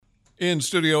In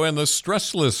studio and the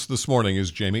stress list this morning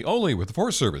is Jaimie Olle with the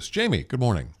Forest Service. Jaimie, good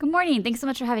morning. Good morning. Thanks so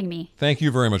much for having me. Thank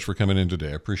you very much for coming in today.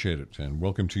 I appreciate it, and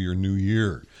welcome to your new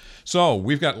year. So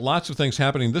we've got lots of things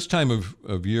happening this time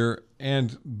of year,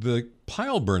 and the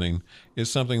pile burning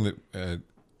is something that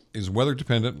is weather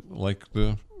dependent, like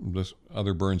the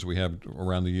other burns we have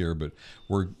around the year, but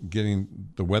the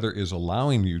weather is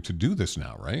allowing you to do this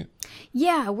now, right?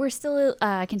 Yeah, we're still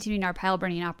continuing our pile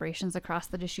burning operations across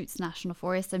the Deschutes National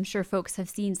Forest. I'm sure folks have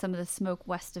seen some of the smoke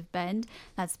west of Bend.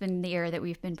 That's been the area that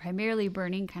we've been primarily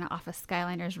burning, kind of off of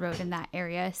Skyliners Road in that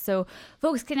area. So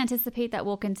folks can anticipate that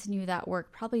we'll continue that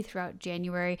work probably throughout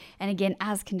January, and again,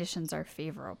 as conditions are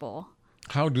favorable.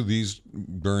 How do these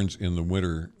burns in the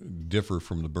winter differ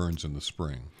from the burns in the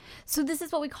spring? So this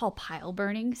is what we call pile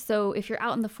burning. So if you're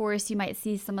out in the forest, you might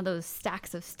see some of those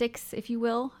stacks of sticks, if you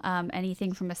will,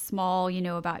 anything from a small,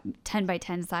 about 10 by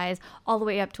 10 size, all the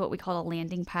way up to what we call a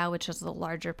landing pile, which is a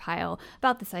larger pile,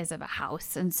 about the size of a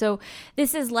house. And so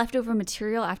this is leftover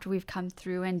material after we've come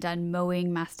through and done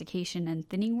mowing, mastication, and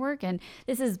thinning work. And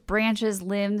this is branches,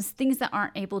 limbs, things that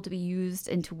aren't able to be used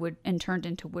into wood and turned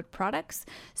into wood products.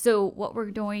 So what we're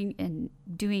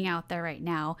doing out there right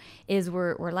now is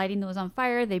we're lighting those on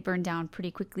fire. They burn down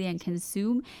pretty quickly and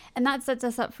consume, and that sets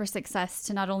us up for success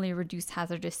to not only reduce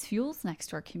hazardous fuels next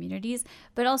to our communities,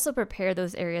 but also prepare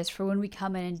those areas for when we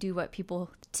come in and do what people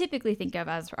typically think of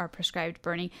as our prescribed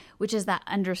burning, which is that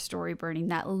understory burning,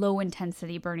 that low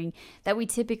intensity burning that we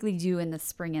typically do in the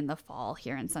spring and the fall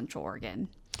here in Central Oregon.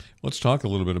 Let's talk a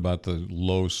little bit about the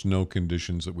low snow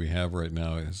conditions that we have right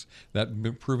now. Has that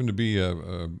been proven to be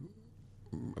a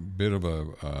bit of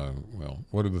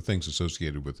what are the things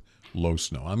associated with low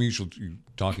snow? I'm usually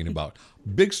talking about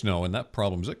big snow and that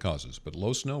problems it causes, but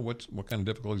low snow, what kind of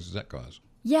difficulties does that cause?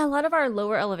 Yeah, a lot of our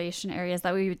lower elevation areas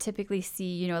that we would typically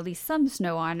see, at least some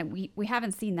snow on, we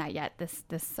haven't seen that yet this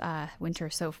winter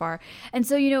so far. And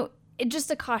so,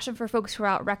 just a caution for folks who are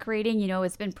out recreating,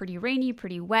 it's been pretty rainy,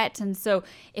 pretty wet. And so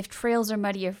if trails are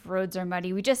muddy, if roads are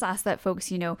muddy, we just ask that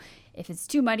folks, if it's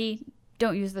too muddy,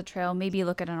 don't use the trail, maybe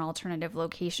look at an alternative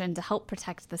location to help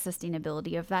protect the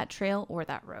sustainability of that trail or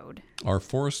that road. Are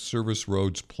Forest Service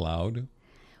roads plowed?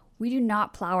 We do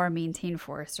not plow or maintain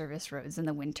Forest Service roads in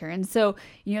the winter. And so,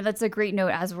 that's a great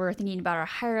note as we're thinking about our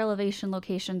higher elevation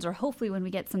locations, or hopefully when we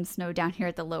get some snow down here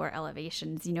at the lower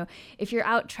elevations. If you're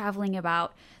out traveling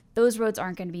about, those roads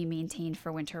aren't going to be maintained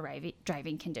for winter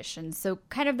driving conditions. So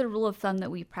kind of the rule of thumb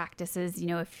that we practice is,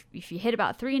 if you hit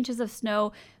about 3 inches of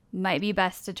snow, might be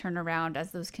best to turn around,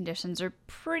 as those conditions are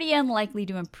pretty unlikely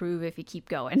to improve if you keep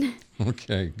going.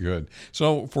 Okay, good.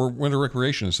 So for winter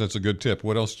recreationists, that's a good tip.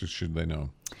 What else should they know?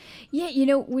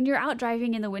 Yeah, when you're out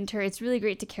driving in the winter, it's really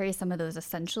great to carry some of those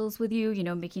essentials with you,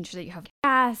 making sure that you have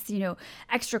gas,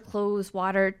 extra clothes,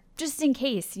 water, just in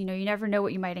case. You never know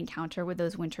what you might encounter with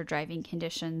those winter driving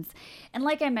conditions. And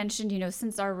like I mentioned,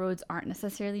 since our roads aren't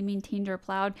necessarily maintained or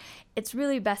plowed, it's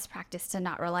really best practice to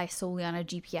not rely solely on a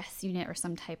GPS unit or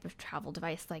some type of travel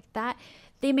device like that.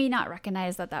 They may not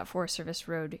recognize that Forest Service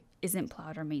road isn't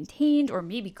plowed or maintained, or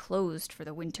maybe closed for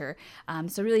the winter.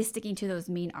 So really sticking to those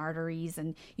main arteries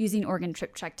and using Oregon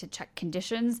Trip Check to check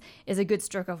conditions is a good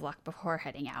stroke of luck before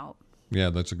heading out. Yeah,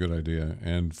 that's a good idea.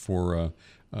 And for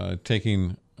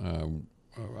taking,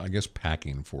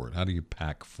 packing for it, how do you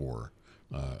pack for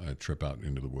a trip out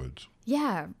into the woods?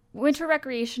 Yeah, winter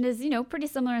recreation is, pretty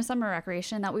similar to summer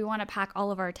recreation, that we want to pack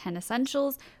all of our 10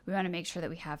 essentials. We want to make sure that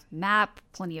we have map,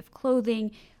 plenty of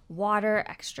clothing, water,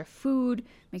 extra food,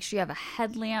 make sure you have a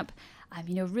headlamp.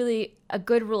 Really a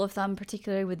good rule of thumb,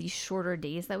 particularly with these shorter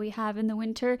days that we have in the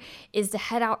winter, is to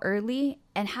head out early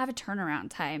and have a turnaround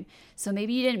time. So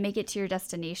maybe you didn't make it to your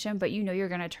destination, but you're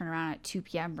going to turn around at 2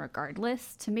 p.m.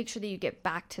 regardless, to make sure that you get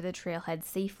back to the trailhead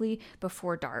safely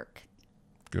before dark.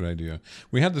 Good idea.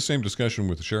 We had the same discussion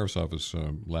with the sheriff's office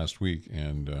last week,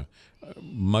 and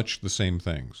much the same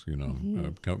things.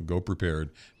 Go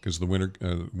prepared, because the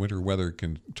winter weather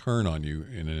can turn on you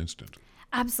in an instant.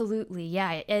 Absolutely,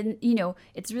 yeah. And,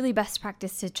 it's really best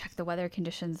practice to check the weather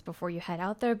conditions before you head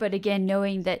out there. But again,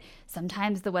 knowing that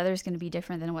sometimes the weather is going to be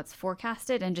different than what's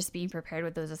forecasted, and just being prepared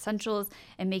with those essentials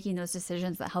and making those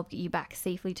decisions that help get you back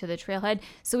safely to the trailhead,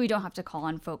 so we don't have to call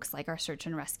on folks like our search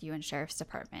and rescue and sheriff's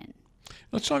department.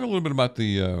 Let's talk a little bit about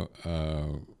the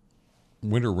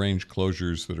winter range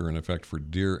closures that are in effect for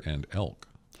deer and elk.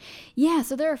 Yeah,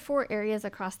 so there are 4 areas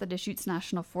across the Deschutes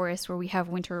National Forest where we have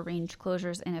winter range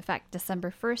closures in effect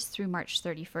December 1st through March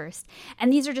 31st.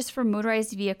 And these are just for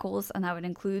motorized vehicles, and that would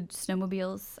include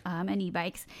snowmobiles and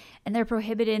e-bikes. And they're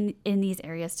prohibited in these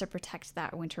areas to protect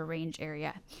that winter range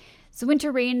area. So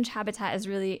winter range habitat is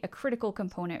really a critical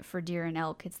component for deer and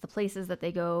elk. It's the places that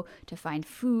they go to find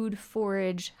food,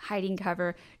 forage, hiding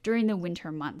cover during the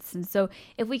winter months. And so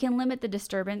if we can limit the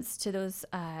disturbance to those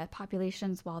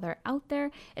populations while they're out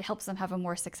there, it helps them have a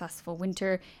more successful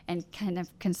winter and kind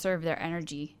of conserve their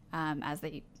energy as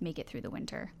they make it through the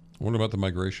winter. What about the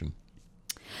migration?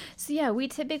 So yeah, we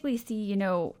typically see,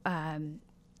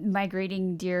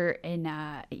 migrating deer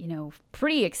in,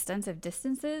 pretty extensive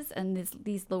distances, and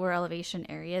these lower elevation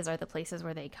areas are the places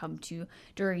where they come to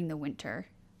during the winter.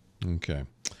 Okay.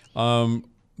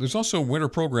 There's also a winter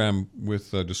program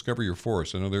with Discover Your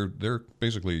Forest. I know they're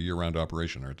basically a year-round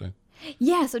operation, aren't they?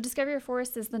 Yeah, so Discover Your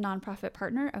Forest is the nonprofit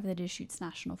partner of the Deschutes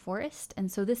National Forest.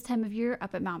 And so this time of year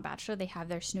up at Mount Bachelor, they have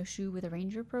their Snowshoe with a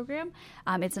Ranger program.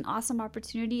 It's an awesome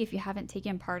opportunity if you haven't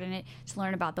taken part in it to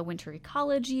learn about the winter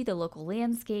ecology, the local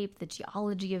landscape, the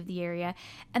geology of the area.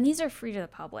 And these are free to the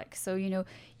public. So, you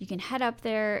can head up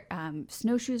there.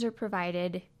 Snowshoes are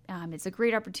provided. It's a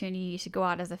great opportunity to go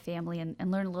out as a family and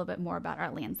learn a little bit more about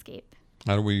our landscape.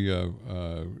 How do we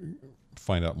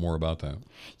find out more about that?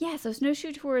 Yeah, so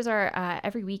snowshoe tours are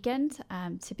every weekend,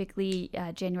 typically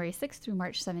January 6th through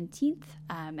March 17th,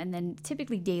 and then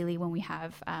typically daily when we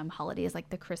have holidays like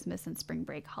the Christmas and spring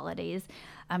break holidays.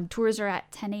 Tours are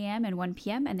at 10 a.m. and 1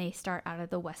 p.m., and they start out of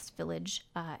the West Village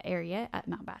area at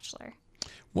Mount Bachelor.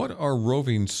 What are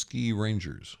roving ski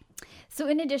rangers? So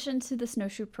in addition to the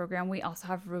snowshoe program, we also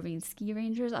have roving ski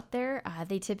rangers up there.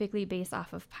 They typically base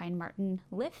off of Pine Marten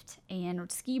Lift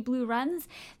and Ski Blue runs.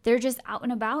 They're just out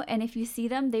and about, and if you see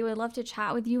them, they would love to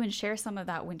chat with you and share some of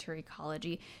that winter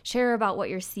ecology. Share about what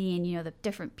you're seeing, the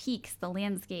different peaks, the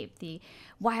landscape, the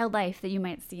wildlife that you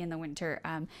might see in the winter.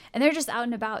 And they're just out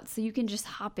and about, so you can just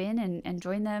hop in and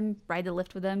join them, ride the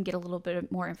lift with them, get a little bit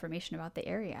more information about the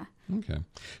area. Okay.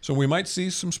 So we might see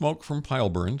some smoke from pile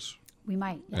burns. We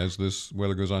might. Yeah. As this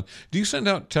weather goes on. Do you send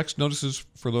out text notices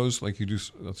for those like you do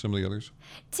some of the others?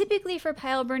 Typically for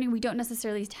pile burning, we don't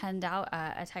necessarily send out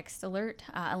a text alert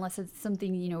unless it's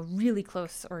something, really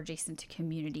close or adjacent to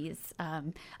communities.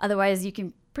 Otherwise, you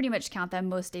can pretty much count them.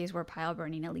 Most days we're pile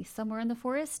burning at least somewhere in the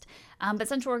forest. But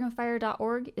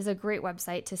centraloregonfire.org is a great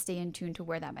website to stay in tune to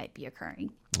where that might be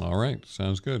occurring. All right.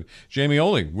 Sounds good. Jaimie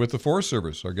Olle with the Forest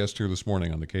Service, our guest here this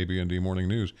morning on the KBND Morning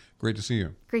News. Great to see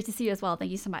you. Great to see you as well.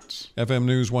 Thank you so much. FM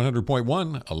News 100.1,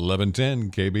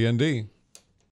 1110 KBND.